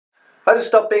How to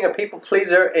stop being a people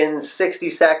pleaser in 60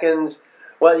 seconds.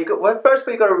 Well, first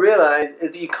what you've got to realize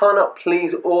is that you cannot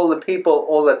please all the people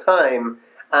all the time.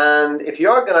 And if you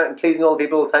are going out and pleasing all the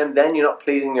people all the time, then you're not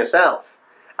pleasing yourself.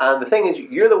 And the thing is,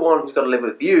 you're the one who's got to live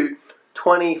with you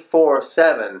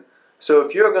 24/7. So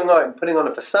if you're going out and putting on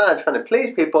a facade trying to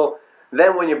please people,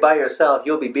 then when you're by yourself,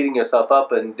 you'll be beating yourself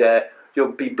up and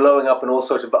you'll be blowing up in all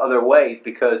sorts of other ways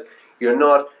because you're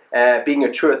not being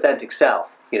your true authentic self.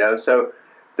 So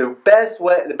the best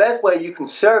way you can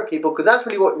serve people, because that's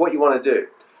really what you want to do.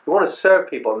 You want to serve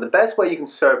people, and the best way you can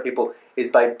serve people is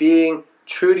by being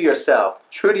true to yourself,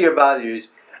 true to your values,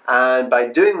 and by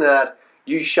doing that,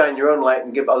 you shine your own light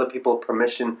and give other people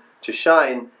permission to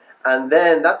shine, and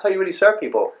then that's how you really serve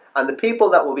people. And the people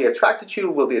that will be attracted to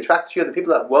you will be attracted to you, and the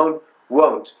people that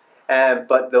won't.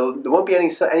 But there won't be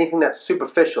anything that's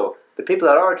superficial. The people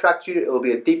that are attracted to you, it will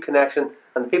be a deep connection,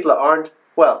 and the people that aren't,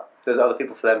 well, there's other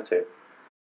people for them too.